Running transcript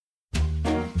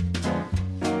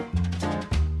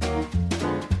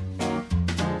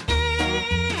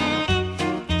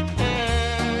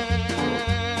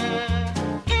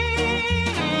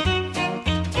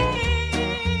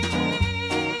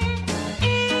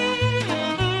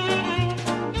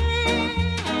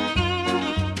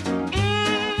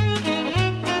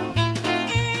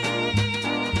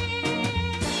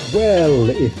Well,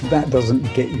 if that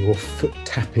doesn't get your foot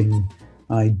tapping,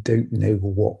 I don't know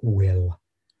what will.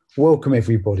 Welcome,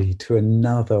 everybody, to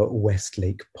another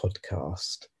Westlake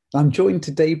podcast. I'm joined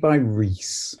today by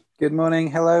Reese. Good morning.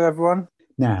 Hello, everyone.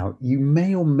 Now, you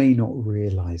may or may not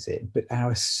realise it, but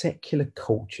our secular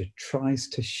culture tries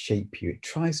to shape you. It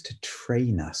tries to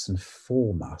train us and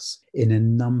form us in a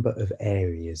number of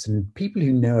areas. And people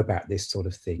who know about this sort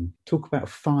of thing talk about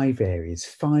 5 areas,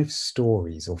 5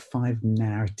 stories or 5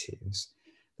 narratives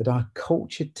that our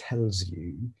culture tells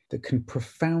you that can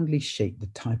profoundly shape the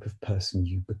type of person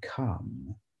you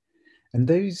become. And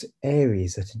those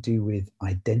areas are to do with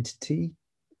identity,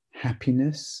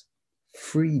 happiness,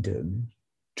 freedom,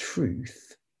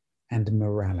 truth, and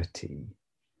morality.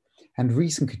 And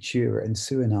Reese and Katura and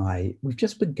Sue and I, we've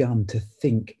just begun to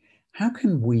think, how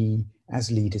can we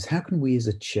as leaders, how can we as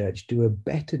a church do a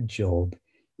better job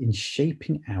in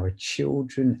shaping our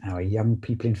children, our young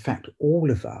people, in fact, all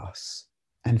of us,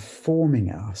 and forming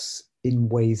us in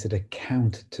ways that are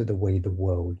counter to the way the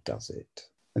world does it?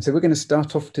 And so we're going to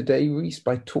start off today, Reese,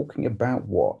 by talking about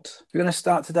what? We're going to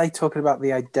start today talking about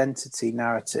the identity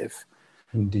narrative.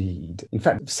 Indeed. In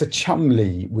fact, Sir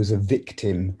Chumley was a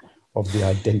victim of the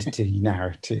identity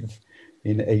narrative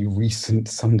in a recent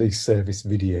Sunday service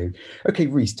video. Okay,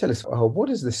 Reese, tell us, what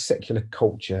does the secular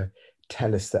culture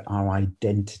tell us that our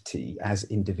identity as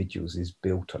individuals is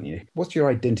built on? What's your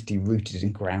identity rooted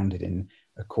and grounded in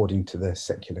according to the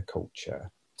secular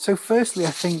culture? So firstly,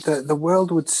 I think that the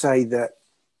world would say that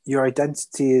your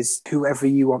identity is whoever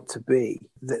you want to be.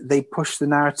 They push the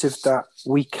narrative that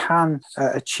we can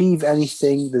achieve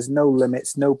anything. There's no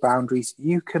limits, no boundaries.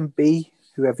 You can be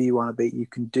whoever you want to be. You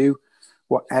can do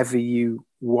whatever you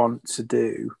want to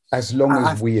do. As long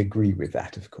as we agree with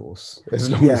that, of course. As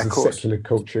long as the secular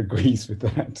culture agrees with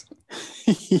that.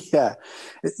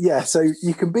 Yeah. So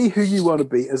you can be who you want to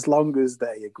be as long as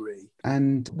they agree.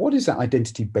 And what is that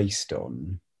identity based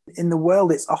on? In the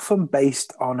world, it's often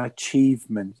based on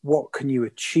achievement. What can you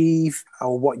achieve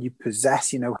or what you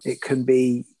possess? It can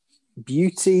be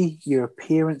beauty, your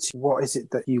appearance. What is it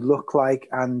that you look like?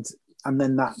 And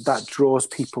then that draws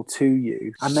people to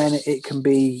you. And then it can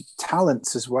be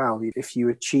talents as well. If you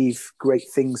achieve great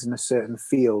things in a certain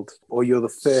field, or you're the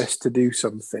first to do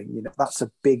something, that's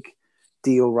a big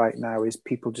deal right now, is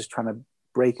people just trying to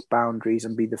break boundaries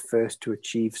and be the first to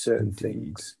achieve certain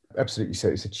things. Absolutely. So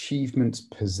it's achievements,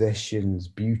 possessions,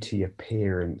 beauty,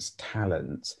 appearance,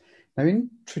 talents. Now, in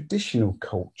traditional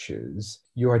cultures,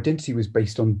 your identity was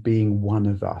based on being one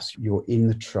of us. You're in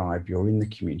the tribe, you're in the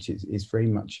community. It's very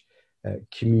much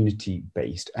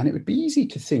community-based. And it would be easy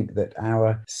to think that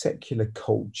our secular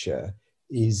culture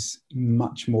is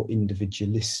much more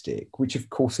individualistic, which, of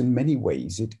course, in many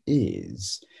ways it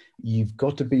is. You've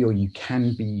got to be, or you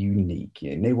can be, unique.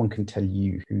 No one can tell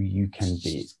you who you can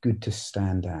be. It's good to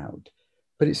stand out.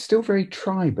 But it's still very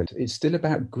tribal. It's still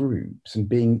about groups and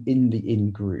being in the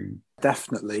in-group.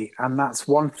 Definitely. And that's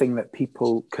one thing that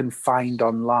people can find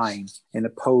online in a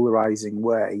polarizing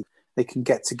way. They can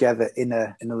get together in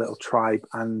a little tribe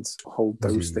and hold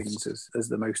those things as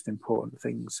the most important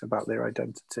things about their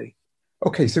identity.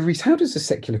 Okay, so Reese, how does the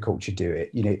secular culture do it?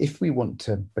 If we want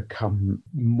to become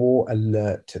more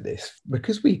alert to this,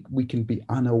 because we can be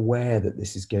unaware that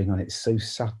this is going on, it's so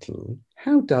subtle.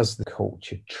 How does the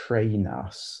culture train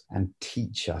us and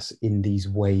teach us in these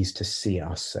ways to see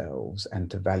ourselves and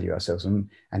to value ourselves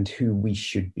and who we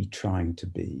should be trying to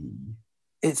be?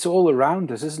 It's all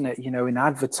around us, isn't it? In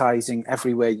advertising,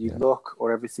 everywhere you look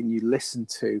or everything you listen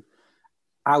to,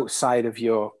 outside of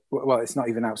it's not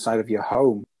even outside of your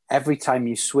home. Every time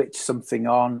you switch something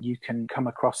on, you can come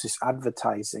across this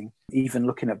advertising. Even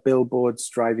looking at billboards,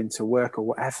 driving to work or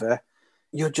whatever,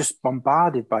 you're just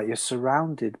bombarded by it. You're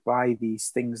surrounded by these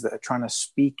things that are trying to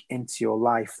speak into your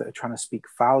life, that are trying to speak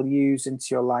values into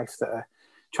your life, that are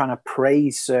trying to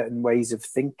praise certain ways of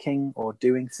thinking or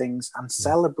doing things and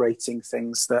celebrating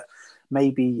things that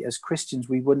maybe as Christians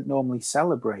we wouldn't normally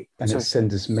celebrate. And it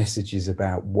sends us messages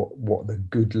about what the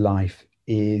good life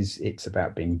is. It's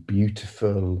about being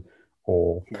beautiful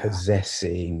or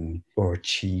possessing or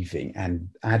achieving, and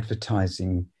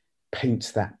advertising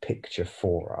paints that picture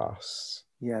for us.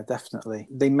 Yeah, definitely.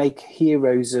 They make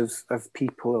heroes of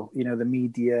people. The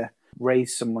media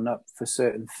raise someone up for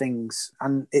certain things.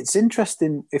 And it's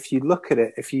interesting, if you look at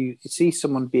it, if you see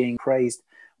someone being praised,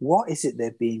 what is it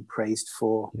they're being praised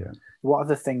for? Yeah. What are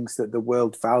the things that the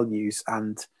world values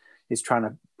and is trying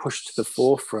to push to the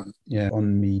forefront? Yeah,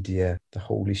 on media, the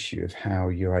whole issue of how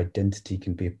your identity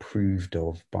can be approved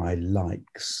of by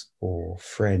likes or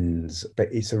friends, but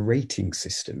it's a rating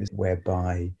system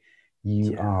whereby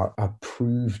you are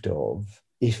approved of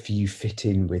if you fit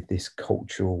in with this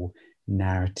cultural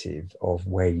narrative of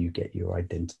where you get your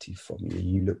identity from.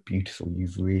 You look beautiful,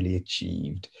 you've really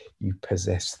achieved, you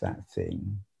possess that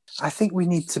thing. I think we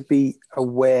need to be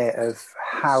aware of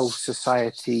how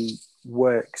society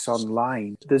works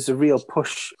online. There's a real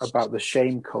push about the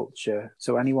shame culture.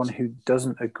 So anyone who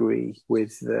doesn't agree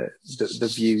with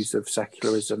the views of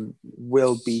secularism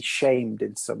will be shamed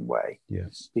in some way,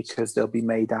 because they'll be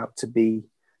made out to be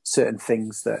certain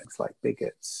things that like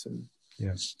bigots,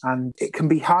 and it can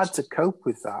be hard to cope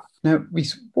with that. Now,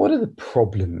 Rhys, what are the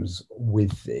problems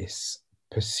with this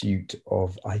pursuit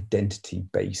of identity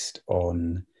based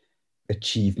on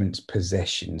achievements,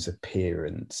 possessions,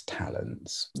 appearance,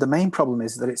 talents? The main problem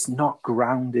is that it's not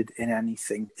grounded in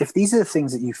anything. If these are the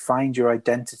things that you find your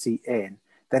identity in,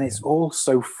 then it's all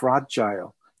so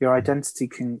fragile. Your identity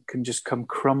can just come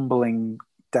crumbling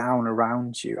down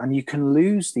around you, and you can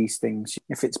lose these things.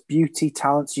 If it's beauty,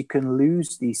 talents, you can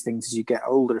lose these things as you get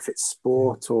older. If it's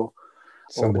sport or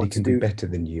somebody can be better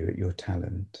than you at your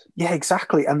talent. Yeah,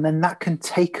 exactly. And then that can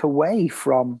take away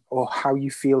from or how you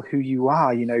feel, who you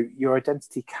are. You know, your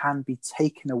identity can be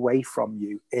taken away from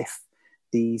you if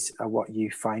these are what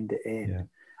you find it in. Yeah.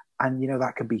 And, you know,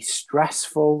 that can be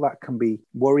stressful. That can be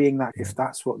worrying that if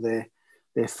that's what they're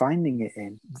finding it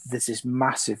in, there's this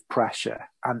massive pressure,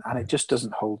 and it just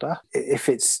doesn't hold up. If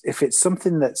it's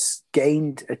something that's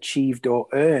gained, achieved, or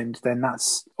earned, then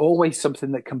that's always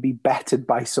something that can be bettered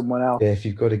by someone else. Yeah, if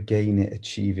you've got to gain it,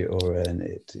 achieve it, or earn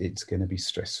it, it's going to be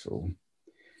stressful.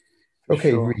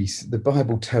 Okay, sure. Rhys, the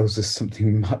Bible tells us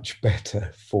something much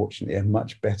better, fortunately, a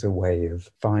much better way of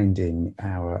finding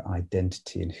our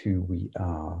identity and who we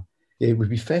are. It would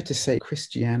be fair to say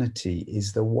Christianity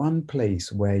is the one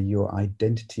place where your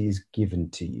identity is given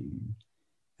to you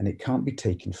and it can't be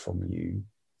taken from you,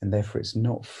 and therefore it's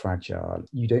not fragile.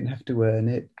 You don't have to earn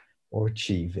it or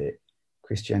achieve it.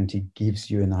 Christianity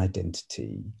gives you an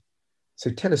identity.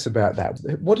 So tell us about that.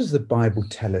 What does the Bible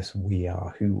tell us we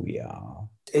are, who we are?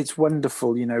 It's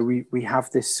wonderful. You know, we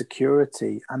have this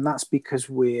security, and that's because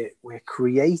we're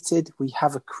created. We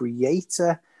have a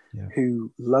creator who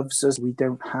loves us. We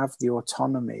don't have the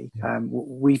autonomy.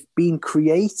 We've been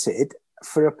created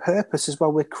for a purpose as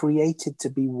well. We're created to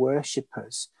be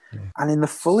worshippers. And in the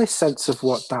fullest sense of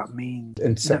what that means.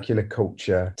 And secular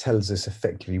culture tells us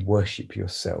effectively worship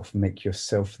yourself, make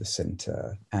yourself the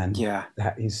center. And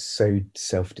that is so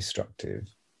self-destructive.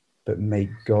 But make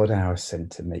God our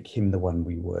center, make him the one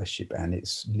we worship, and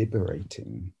it's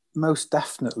liberating. Most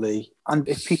definitely. And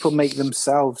if people make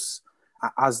themselves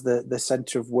as the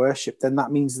center of worship, then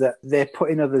that means that they're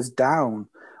putting others down.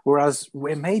 Whereas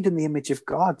we're made in the image of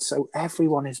God, so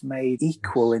everyone is made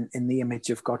equal in the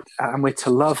image of God, and we're to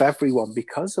love everyone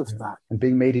because of that. And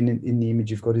being made in the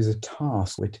image of God is a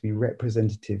task. We're to be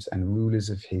representatives and rulers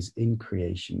of his in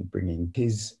creation, bringing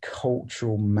his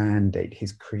cultural mandate,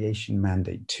 his creation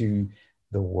mandate to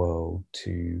the world,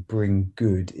 to bring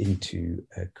good into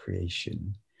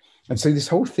creation. And so this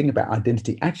whole thing about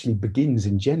identity actually begins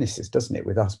in Genesis, doesn't it?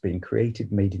 With us being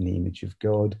created, made in the image of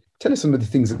God. Tell us some of the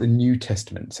things that the New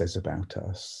Testament says about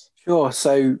us. Sure.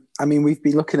 So, I mean, we've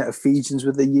been looking at Ephesians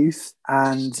with the youth,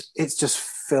 and it's just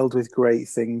filled with great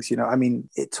things. You know, I mean,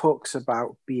 it talks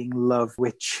about being loved.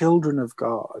 We're children of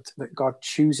God, that God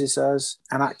chooses us.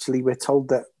 And actually, we're told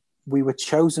that we were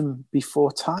chosen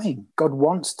before time. God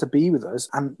wants to be with us,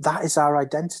 and that is our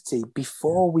identity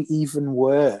before we even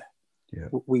were.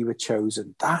 We were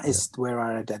chosen. That is where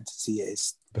our identity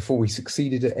is. Before we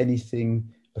succeeded at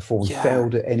anything, before we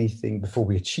failed at anything, before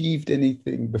we achieved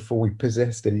anything, before we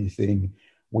possessed anything,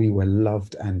 we were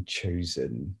loved and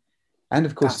chosen. And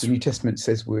of course, the New Testament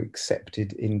says we're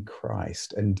accepted in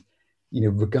Christ. And, you know,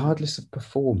 regardless of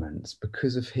performance,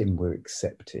 because of him, we're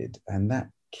accepted. And that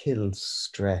kills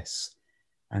stress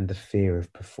and the fear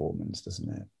of performance, doesn't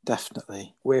it?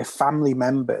 Definitely. We're family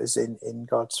members in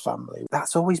God's family.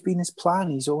 That's always been his plan.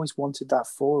 He's always wanted that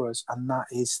for us, and that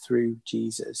is through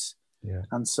Jesus.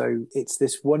 And so it's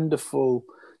this wonderful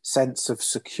sense of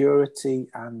security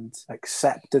and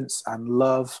acceptance and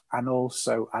love, and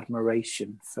also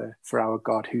admiration for our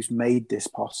God who's made this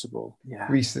possible.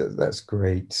 Rhys, that's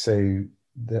great. So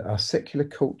our secular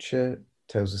culture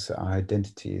tells us that our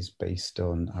identity is based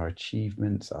on our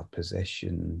achievements, our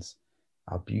possessions,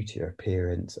 our beauty, our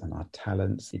appearance, and our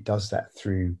talents. It does that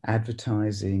through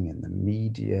advertising and the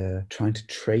media, trying to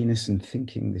train us in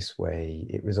thinking this way.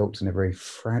 It results in a very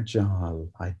fragile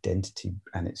identity,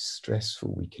 and it's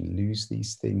stressful. We can lose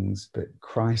these things, but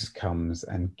Christ comes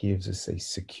and gives us a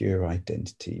secure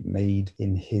identity, made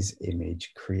in his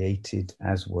image, created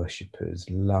as worshippers,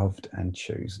 loved and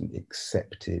chosen,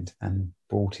 accepted and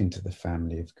brought into the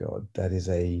family of God, that is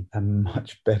a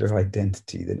much better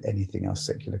identity than anything our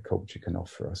secular culture can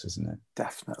offer us, isn't it?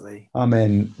 Definitely.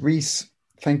 Amen. Reese,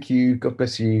 thank you. God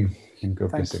bless you, and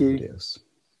God bless Thank you. everybody else.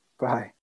 Bye.